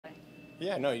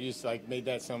Yeah, no, you just like made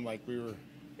that sound like we were.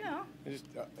 Yeah. Just,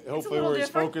 hopefully, little we're as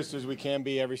different. focused as we can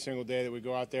be every single day that we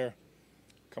go out there.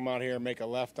 Come out here and make a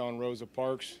left on Rosa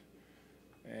Parks,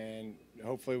 and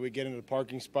hopefully we get into the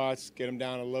parking spots, get them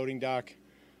down to the loading dock,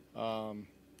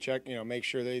 check, make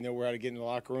sure they know how to get in the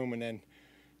locker room, and then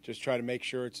just try to make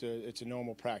sure it's a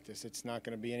normal practice. It's not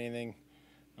going to be anything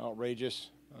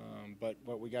outrageous, but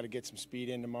we got to get some speed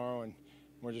in tomorrow, and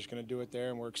we're just going to do it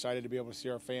there. And we're excited to be able to see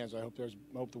our fans. I hope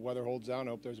the weather holds out. I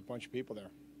hope there's a bunch of people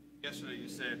there. Yesterday you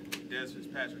said Dez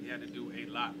Fitzpatrick, he had to do a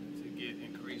lot to get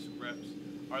increased reps.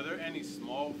 Are there any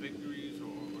small victories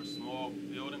or small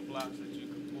building blocks that you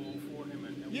could pull for him?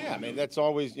 Yeah, I mean, that's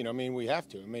always, we have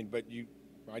to. I mean, but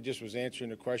I just was answering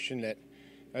the question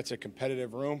that's a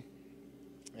competitive room.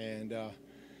 And,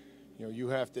 you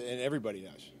have to, and everybody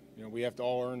does. We have to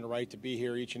all earn the right to be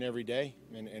here each and every day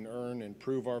and earn and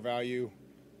prove our value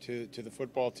to the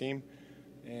football team.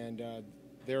 And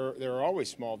there are always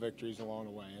small victories along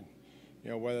the way.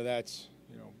 And, whether that's,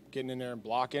 getting in there and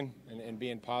blocking and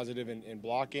being positive in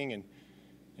blocking. And,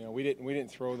 we didn't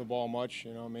throw the ball much,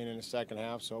 in the second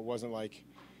half. So it wasn't like,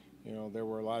 there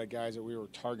were a lot of guys that we were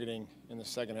targeting in the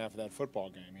second half of that football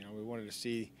game. We wanted to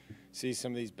see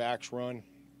some of these backs run.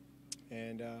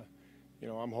 And,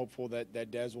 I'm hopeful that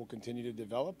Dez will continue to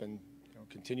develop and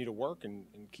continue to work and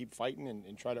keep fighting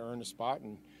and try to earn a spot.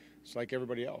 And it's like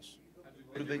everybody else.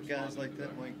 Motivate guys like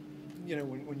that, Mike?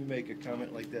 When you make a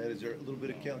comment like that, is there a little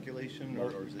bit of calculation,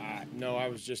 or is it? No, I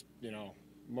was just,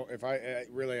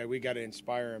 if we got to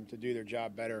inspire them to do their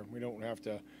job better. We don't have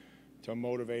to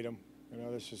motivate them.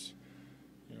 This is,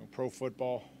 pro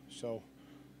football. So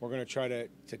we're going to try to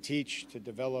teach, to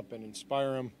develop, and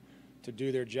inspire them to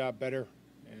do their job better.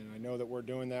 And I know that we're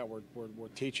doing that. We're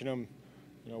teaching them,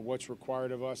 what's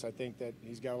required of us. I think that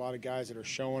he's got a lot of guys that are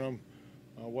showing them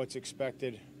what's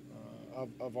expected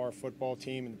of our football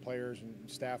team and the players and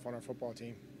staff on our football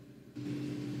team.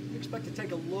 You expect to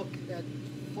take a look at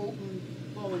Fulton.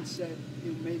 Bowen said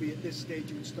maybe at this stage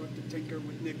you would start to tinker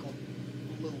with nickel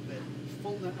a little bit. Is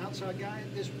Fulton an outside guy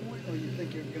at this point, or you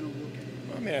think you're going to look at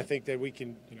him? I mean, I think that we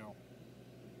can,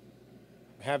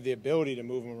 have the ability to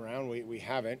move him around. We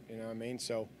haven't,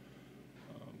 So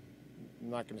I'm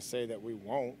not going to say that we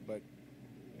won't, but,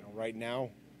 right now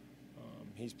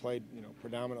he's played,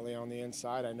 predominantly on the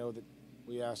inside. I know that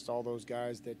we asked all those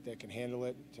guys that can handle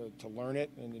it to learn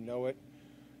it and to know it.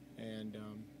 And,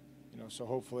 so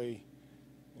hopefully,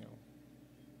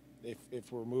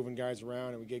 if we're moving guys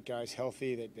around and we get guys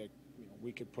healthy, that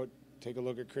we could take a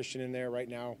look at Christian in there right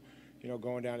now,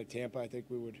 going down to Tampa. I think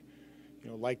we would,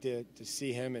 like to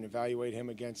see him and evaluate him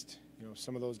against,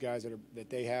 some of those guys that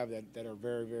they have that are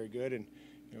very, very good, and,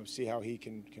 see how he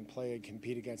can play and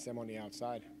compete against them on the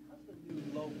outside. New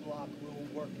low block rule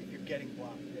work if you're getting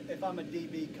blocked? If I'm a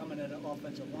DB coming at an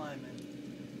offensive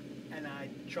lineman and I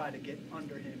try to get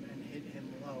under him and hit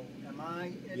him low, am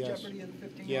I at jeopardy of the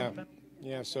 15-yard penalty?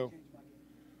 Yeah. So,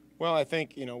 well, I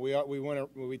think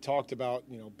we talked about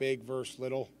big versus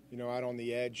little, out on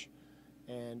the edge,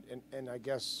 and I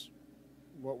guess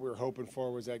what we were hoping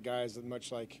for was that guys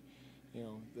much like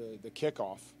the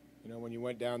kickoff. When you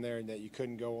went down there and that you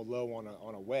couldn't go low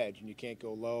on a wedge, and you can't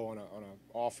go low on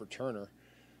a off returner,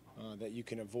 that you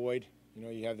can avoid.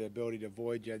 You have the ability to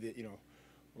avoid.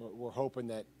 We're hoping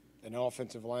that an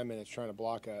offensive lineman that's trying to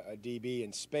block a DB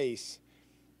in space,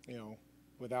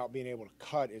 without being able to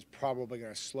cut, is probably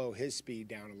going to slow his speed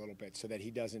down a little bit so that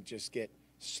he doesn't just get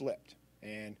slipped.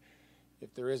 And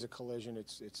if there is a collision,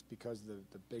 it's because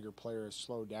the bigger player is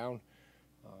slowed down.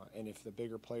 And if the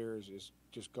bigger player is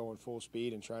just going full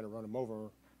speed and trying to run him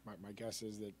over, my guess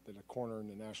is that a corner in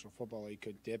the National Football League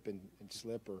could dip and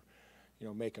slip or,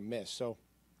 make a miss. So,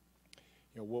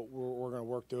 we're going to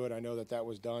work through it. I know that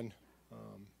was done,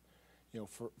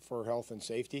 for health and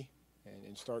safety,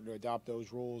 and starting to adopt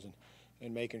those rules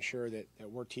and making sure that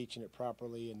we're teaching it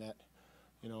properly, and that,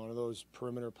 on those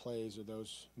perimeter plays or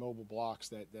those mobile blocks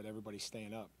that everybody's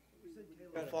staying up.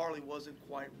 Farley wasn't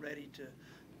quite ready to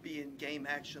be in game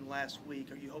action last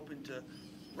week. Are you hoping to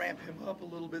ramp him up a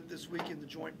little bit this week in the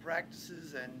joint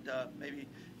practices and maybe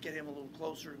get him a little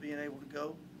closer to being able to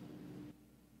go?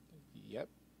 Yep.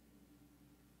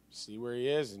 See where he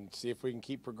is and see if we can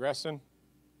keep progressing.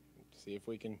 See if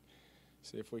we can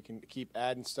keep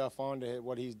adding stuff on to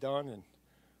what he's done. And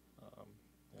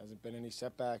hasn't been any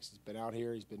setbacks. He's been out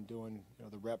here. He's been doing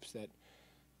the reps that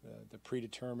the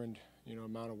predetermined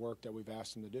amount of work that we've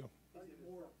asked him to do.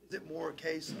 Is it more a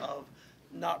case of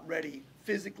not ready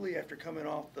physically after coming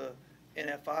off the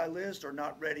NFI list, or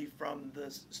not ready from the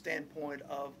standpoint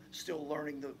of still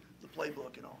learning the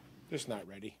playbook and all? Just not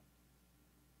ready.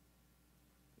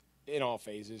 In all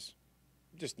phases.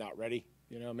 just not ready.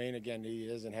 You know what I mean? Again, he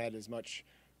hasn't had as much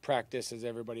practice as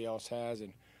everybody else has,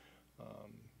 and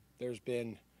there's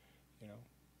been, you know,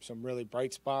 some really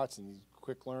bright spots, and he's a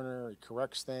quick learner. He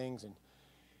corrects things, and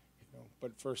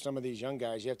but for some of these young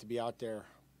guys, you have to be out there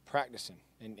practicing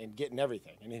and getting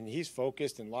everything. And he's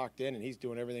focused and locked in, and he's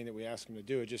doing everything that we ask him to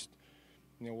do. It just,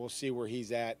 we'll see where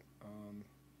he's at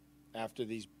after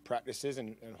these practices,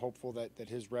 and hopeful that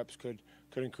his reps could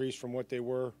increase from what they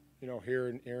were, here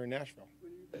in Nashville.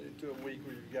 When you get into a week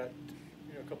where you've got,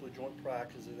 a couple of joint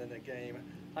practices and then a game,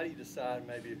 how do you decide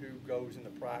maybe who goes in the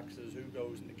practices, who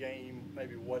goes in the game,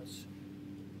 maybe what's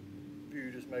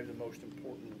viewed as maybe the most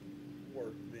important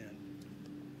work then?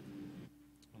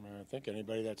 I think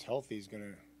anybody that's healthy is going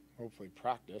to hopefully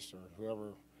practice, or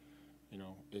whoever,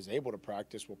 is able to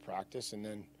practice will practice, and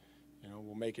then,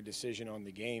 we'll make a decision on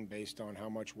the game based on how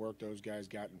much work those guys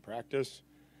got in practice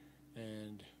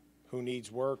and who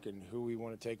needs work and who we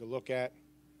want to take a look at.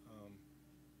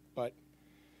 But,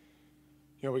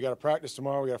 we got to practice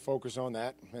tomorrow. We got to focus on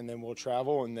that, and then we'll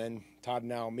travel, and then Todd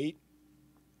and I will meet,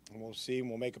 and we'll see, and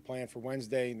we'll make a plan for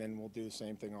Wednesday, and then we'll do the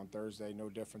same thing on Thursday, no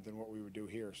different than what we would do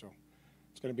here. So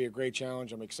it's going to be a great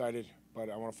challenge. I'm excited, but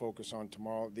I want to focus on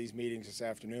tomorrow, these meetings this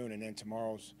afternoon, and then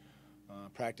tomorrow's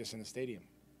practice in the stadium.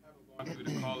 Going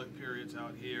through the call-it periods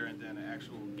out here and then an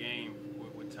actual game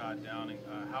with Todd Downing,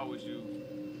 how would you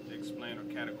explain or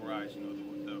categorize,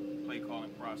 the play calling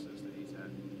process that he's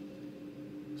had,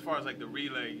 as far as like the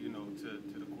relay,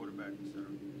 to the quarterback, etc.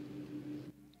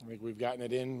 I think we've gotten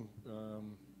it in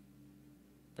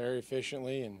very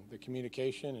efficiently, and the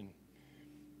communication,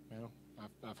 and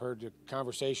I've heard the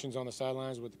conversations on the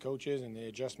sidelines with the coaches and the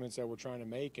adjustments that we're trying to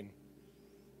make, and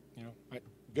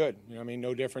good.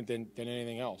 No different than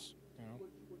anything else. What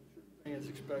should fans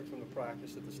expect from the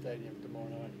practice at the stadium tomorrow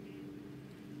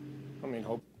night?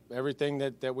 Hope everything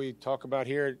that we talk about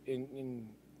here in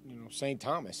St.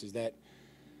 Thomas is that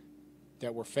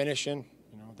we're finishing,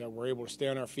 that we're able to stay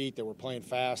on our feet, that we're playing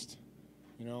fast,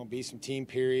 be some team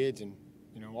periods, and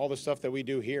all the stuff that we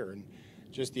do here, and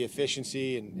just the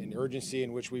efficiency and urgency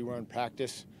in which we run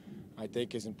practice, I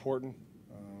think, is important.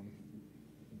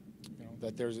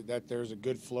 That there's a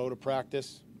good flow to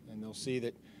practice, and they'll see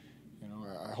that.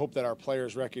 I hope that our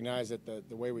players recognize that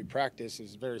the way we practice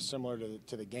is very similar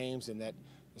to the games, and that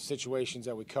the situations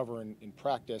that we cover in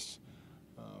practice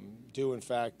do, in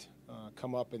fact,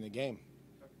 come up in the game.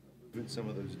 Moving some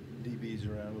of those DBs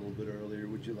around a little bit earlier,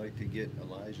 would you like to get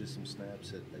Elijah some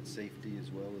snaps at safety as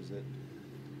well? Is that?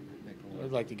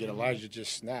 I'd like to get Elijah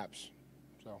just snaps,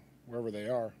 so wherever they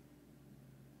are.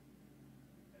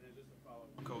 And then just to follow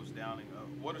up, Coach Downing,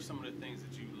 what are some of the things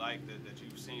that you like that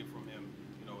you've seen from him,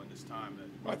 in this time?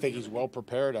 I think he's well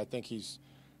prepared. I think he's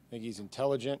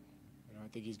intelligent. I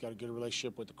think he's got a good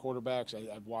relationship with the quarterbacks.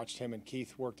 I've watched him and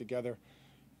Keith work together.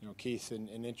 Keith's an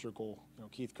integral.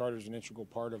 Keith Carter's an integral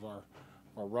part of our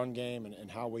run game, and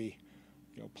how we,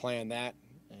 plan that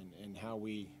and how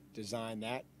we design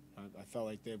that. I felt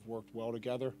like they've worked well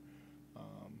together.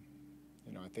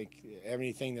 I think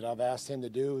anything that I've asked him to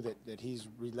do, that he's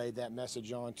relayed that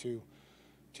message on to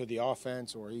the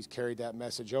offense, or he's carried that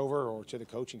message over, or to the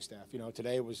coaching staff.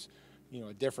 Today was,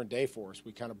 a different day for us.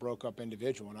 We kind of broke up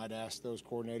individual, and I'd asked those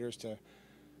coordinators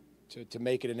to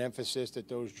make it an emphasis that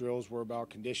those drills were about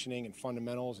conditioning and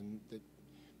fundamentals, and that,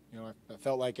 I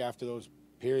felt like after those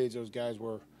periods, those guys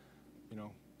were,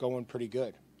 going pretty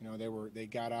good. They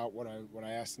got out what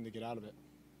I asked them to get out of it.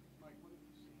 Mike, what have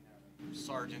you seen out of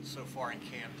Sargent so far in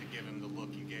camp to give him the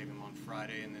look you gave him on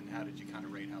Friday, and then how did you kind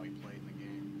of rate how he played in the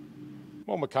game?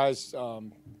 Well, Makai's,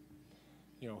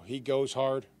 he goes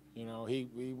hard.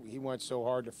 He went so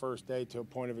hard the first day to a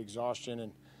point of exhaustion,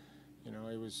 and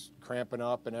he was cramping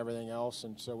up and everything else,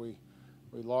 and so we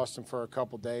lost him for a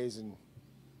couple days, and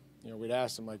we'd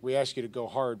asked him, like, we ask you to go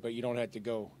hard, but you don't have to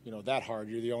go, that hard.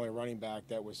 You're the only running back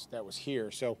that was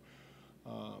here. So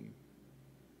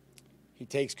he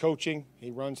takes coaching.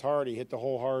 He runs hard. He hit the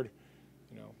hole hard.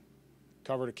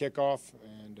 Covered a kickoff,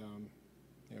 and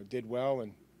did well.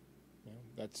 And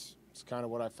that's kind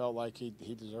of what I felt like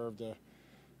he deserved the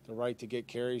right to get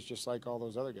carries, just like all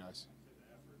those other guys.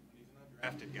 When he's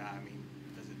an undrafted guy,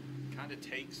 does it kind of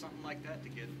take something like that to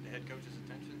get the head coach's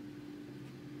attention?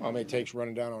 Well, it takes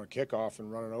running down on a kickoff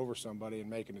and running over somebody and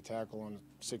making a tackle on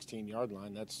the 16-yard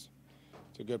line. It's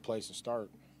a good place to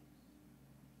start.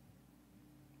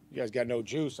 You guys got no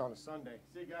juice on a Sunday.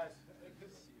 See you guys.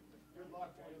 Good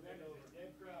luck.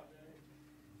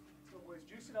 So, boys,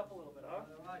 juice it up a little bit, huh?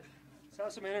 All right. Let's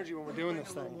have some energy when we're doing this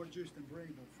thing. A little more juice than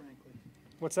Vrabel, frankly.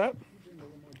 What's that?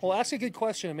 Well, ask a good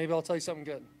question, and maybe I'll tell you something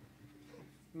good.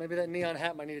 Maybe that neon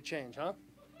hat might need a change, huh?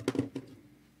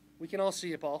 We can all see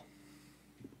you, Paul.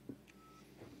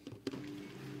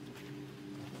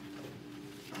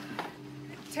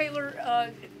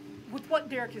 Taylor, with what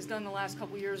Derek has done the last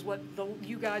couple of years, what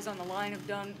you guys on the line have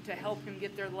done to help him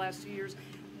get there the last 2 years,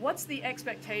 what's the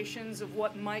expectations of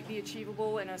what might be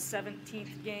achievable in a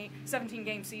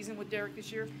 17-game season with Derek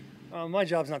this year? My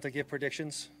job's not to give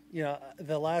predictions. You know,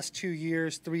 the last 2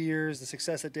 years, 3 years, the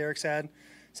success that Derek's had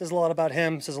says a lot about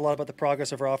him, says a lot about the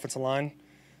progress of our offensive line.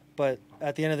 But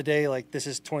at the end of the day, like, this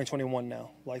is 2021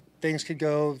 now. Like, things could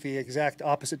go the exact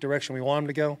opposite direction we want them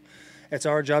to go. It's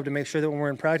our job to make sure that when we're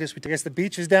in practice, we guess the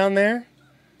beach is down there.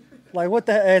 Like, what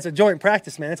the heck? It's a joint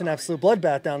practice, man. It's an absolute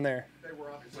bloodbath down there. They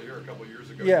were obviously here a couple of years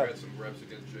ago. Yeah. You had some reps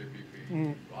against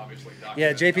JPP. Obviously,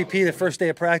 Yeah, JPP the first day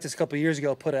of practice a couple of years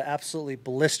ago put an absolutely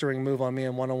blistering move on me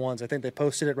in one-on-ones. I think they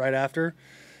posted it right after.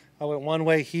 I went one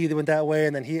way, he went that way,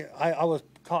 and then I was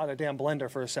caught in a damn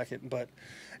blender for a second. But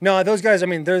no, those guys, I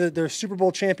mean, they're Super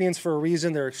Bowl champions for a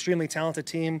reason. They're an extremely talented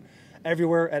team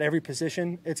everywhere at every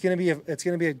position. It's gonna be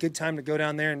a good time to go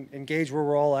down there and engage where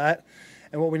we're all at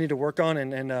and what we need to work on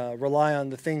and rely on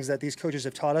the things that these coaches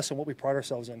have taught us and what we pride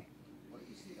ourselves in. What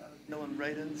do you see out of Dylan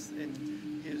Radens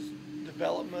in his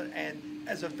development? And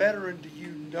as a veteran, do you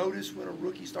notice when a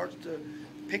rookie starts to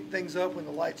pick things up, when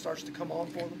the light starts to come on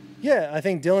for them? Yeah, I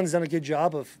think Dylan's done a good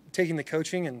job of taking the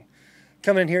coaching and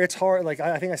coming in here. It's hard. Like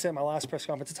I think I said in my last press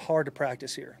conference, it's hard to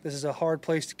practice here. This is a hard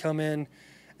place to come in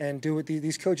and do what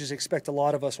these coaches expect a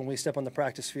lot of us when we step on the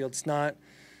practice field. It's not,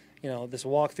 you know, this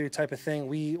walkthrough type of thing.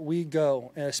 We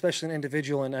go, and especially an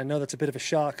individual, and I know that's a bit of a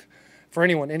shock for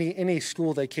anyone, any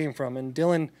school they came from. And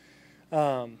Dylan,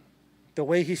 the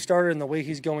way he started and the way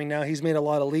he's going now, he's made a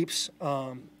lot of leaps.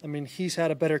 I mean, he's had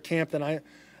a better camp than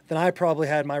I probably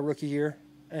had my rookie year,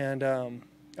 and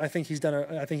I think he's done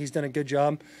a good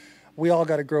job. We all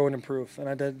got to grow and improve,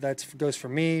 and that goes for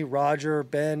me, Roger,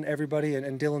 Ben, everybody,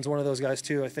 and Dylan's one of those guys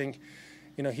too. I think,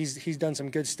 you know, he's done some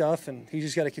good stuff, and he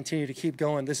just got to continue to keep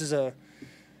going. This is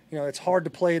it's hard to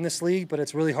play in this league, but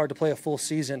it's really hard to play a full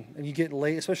season, and you get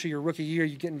late, especially your rookie year.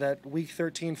 You get in that week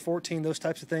 13, 14, those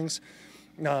types of things.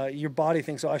 Your body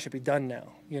thinks, oh, I should be done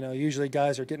now. You know, usually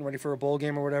guys are getting ready for a bowl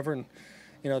game or whatever, and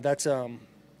you know that's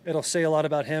it'll say a lot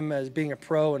about him as being a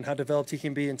pro and how developed he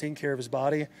can be and taking care of his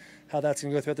body, how that's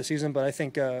going to go throughout the season. But I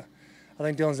think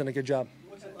Dylan's done a good job.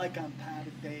 What's it like on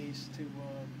padded days to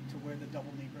wear the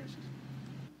double knee braces?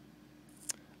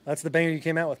 That's the banger you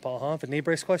came out with, Paul, huh? The knee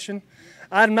brace question.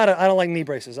 I don't like knee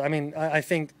braces. I mean, I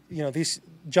think, you know, these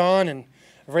John and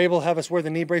Vrabel have us wear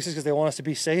the knee braces because they want us to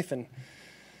be safe, and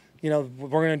you know we're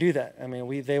going to do that. I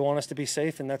mean, they want us to be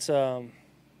safe, and that's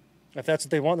if that's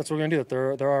what they want, that's what we're going to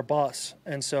do. They're our boss.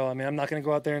 And so, I mean, I'm not going to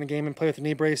go out there in a game and play with a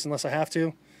knee brace unless I have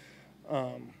to.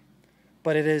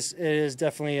 But it is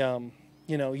definitely,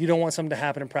 you know, you don't want something to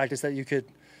happen in practice that you could,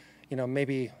 you know,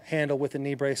 maybe handle with a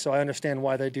knee brace. So I understand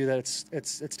why they do that.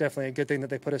 It's definitely a good thing that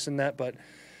they put us in that. But,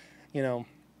 you know,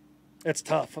 it's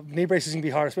tough. Knee braces can be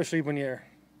hard, especially when you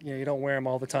don't wear them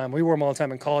all the time. We wore them all the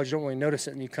time in college. You don't really notice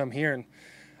it, and you come here. And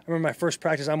I remember my first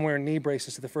practice, I'm wearing knee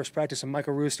braces to the first practice, and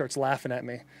Michael Roos starts laughing at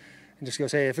me. And just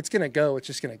goes, hey, if it's going to go, it's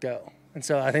just going to go. And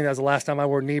so I think that was the last time I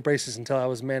wore knee braces until it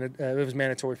was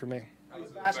mandatory for me. How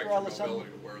does it affect your ability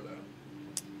to wear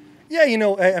that? Yeah, you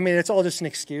know, I mean, it's all just an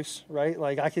excuse, right?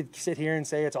 Like, I could sit here and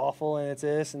say it's awful and it's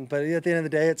this, but at the end of the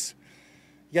day,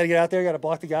 you got to get out there, you got to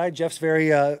block the guy. Jeff's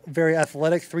very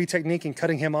athletic, 3 technique, and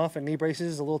cutting him off in knee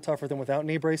braces is a little tougher than without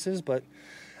knee braces. But,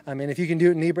 I mean, if you can do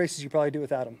it in knee braces, you probably do it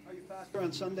without them. Are you faster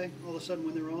on Sunday all of a sudden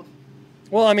when they're off?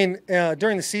 Well, I mean,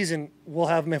 during the season, we'll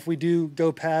have them. If we do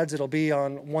go pads, it'll be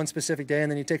on one specific day, and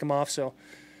then you take them off. So,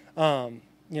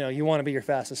 you know, you want to be your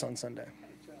fastest on Sunday.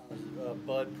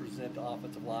 Bud present to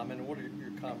offensive linemen. What are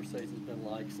your conversations been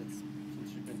like since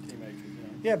you've been teammates with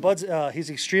him? Yeah, Bud's he's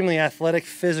extremely athletic,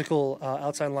 physical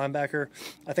outside linebacker.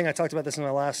 I think I talked about this in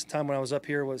my last time when I was up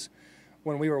here, was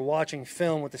when we were watching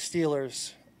film with the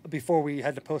Steelers before we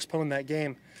had to postpone that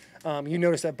game. You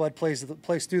notice that Bud plays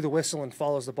through the whistle and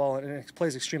follows the ball, and it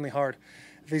plays extremely hard.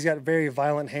 He's got very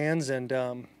violent hands,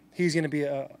 and he's going to be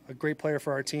a great player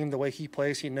for our team. The way he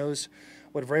plays, he knows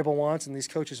what Vrabel wants and these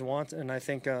coaches want, and I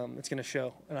think it's going to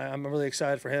show. And I'm really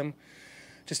excited for him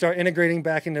to start integrating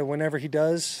back into whenever he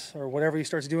does or whatever he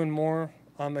starts doing more.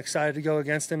 I'm excited to go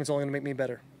against him. It's only going to make me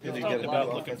better. You get a new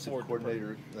offensive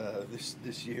coordinator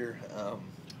this year.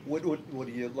 What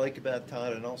do you like about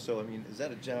Todd? And also, I mean, is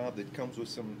that a job that comes with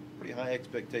some pretty high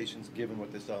expectations given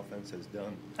what this offense has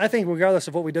done? I think regardless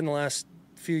of what we did in the last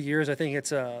few years, I think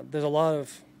it's there's a lot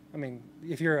of, I mean,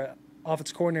 if you're an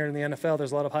offensive coordinator in the NFL,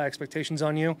 there's a lot of high expectations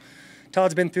on you.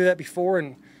 Todd's been through that before,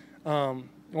 and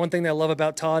one thing that I love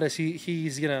about Todd is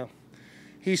he's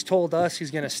told us he's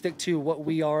going to stick to what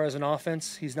we are as an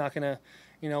offense. He's not going to,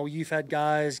 you know, you've had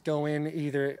guys go in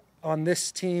either on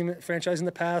this team franchise in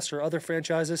the past or other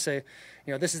franchises say,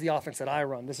 this is the offense that I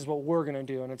run. This is what we're going to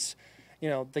do. And it's,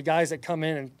 the guys that come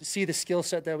in and see the skill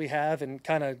set that we have and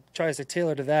kind of tries to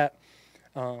tailor to that.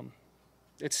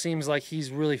 It seems like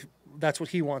that's what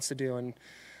he wants to do. And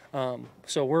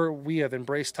so we have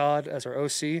embraced Todd as our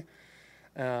OC.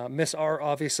 Miss Art,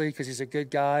 obviously, because he's a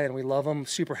good guy and we love him.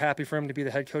 Super happy for him to be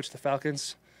the head coach of the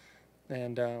Falcons.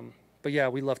 And but yeah,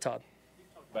 we love Todd. You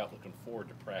talk about looking forward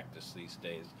to practice these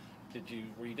days.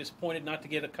 Were you disappointed not to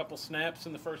get a couple snaps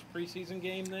in the first preseason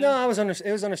game then? No, it was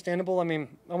understandable. I mean,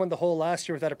 I went the whole last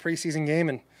year without a preseason game,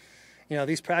 and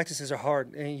these practices are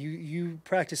hard. And you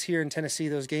practice here in Tennessee,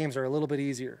 those games are a little bit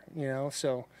easier.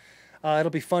 So it'll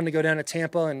be fun to go down to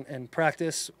Tampa and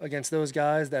practice against those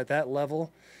guys at that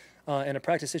level in a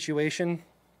practice situation,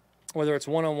 whether it's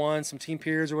one-on-one, some team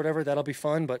periods or whatever. That'll be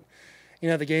fun, but.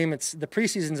 The game, the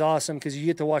preseason's awesome because you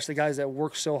get to watch the guys that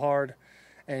work so hard,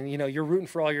 and you're rooting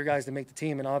for all your guys to make the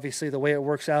team. And obviously, the way it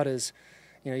works out is,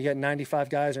 you got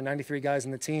 95 guys or 93 guys in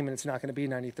the team, and it's not going to be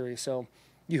 93. So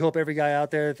you hope every guy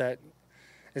out there that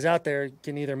is out there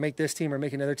can either make this team or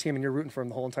make another team, and you're rooting for them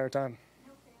the whole entire time.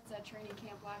 No fans at training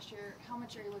camp last year. How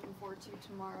much are you looking forward to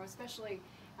tomorrow, especially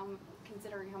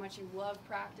considering how much you love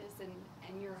practice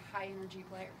and you're a high energy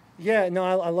player? Yeah, no,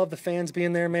 I love the fans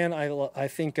being there, man. I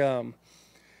think.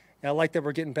 I like that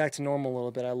we're getting back to normal a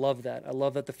little bit. I love that. I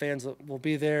love that the fans will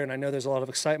be there, and I know there's a lot of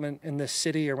excitement in this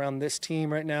city around this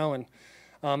team right now, and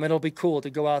it'll be cool to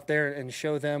go out there and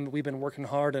show them we've been working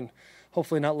hard and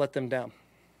hopefully not let them down.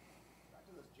 Back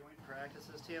to those joint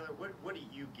practices, Taylor, what do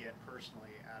you get personally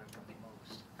out of them the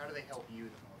most? How do they help you the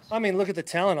most? I mean, look at the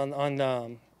talent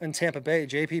in Tampa Bay.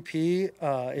 JPP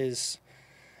is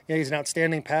he's an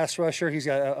outstanding pass rusher. He's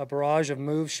got a barrage of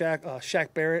moves.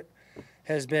 Shaq Barrett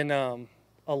has been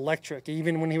electric.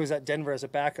 Even when he was at Denver as a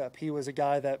backup, he was a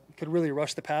guy that could really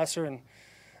rush the passer and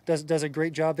does a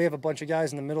great job. They have a bunch of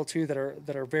guys in the middle too that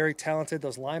are very talented.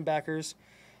 Those linebackers,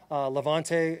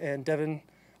 Levante and Devin,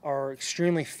 are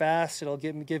extremely fast. It'll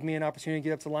give me an opportunity to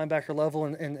get up to linebacker level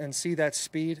and see that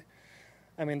speed.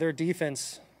 I mean, their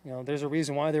defense, there's a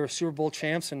reason why they were Super Bowl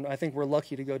champs, and I think we're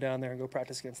lucky to go down there and go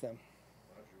practice against them.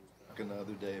 Talking the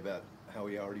other day about how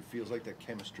he already feels like that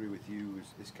chemistry with you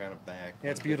is kind of back. Yeah,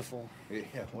 it's beautiful.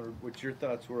 Yeah, what your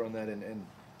thoughts were on that, and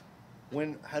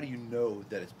how do you know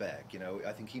that it's back?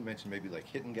 I think he mentioned maybe like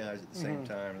hitting guys at the same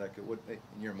time. What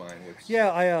in your mind?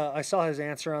 Yeah, I saw his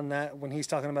answer on that when he's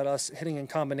talking about us hitting in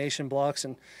combination blocks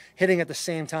and hitting at the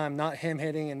same time, not him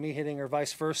hitting and me hitting or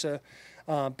vice versa,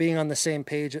 being on the same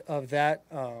page of that.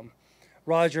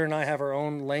 Roger and I have our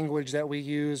own language that we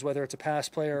use, whether it's a pass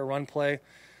play or a run play.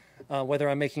 Whether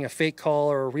I'm making a fake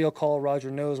call or a real call, Roger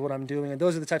knows what I'm doing. And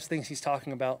those are the types of things he's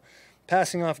talking about.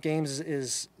 Passing off games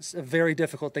is a very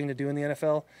difficult thing to do in the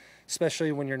NFL,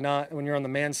 especially when you're on the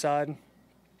man side.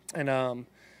 And,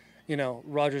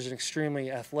 Roger's an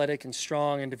extremely athletic and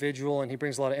strong individual, and he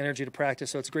brings a lot of energy to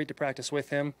practice, so it's great to practice with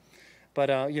him. But,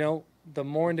 the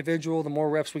more individual, the more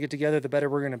reps we get together, the better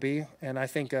we're going to be. And I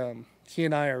think he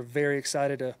and I are very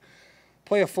excited to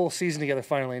play a full season together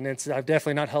finally, and I've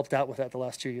definitely not helped out with that the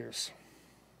last 2 years.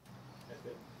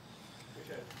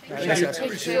 Thank you.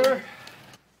 Appreciate it.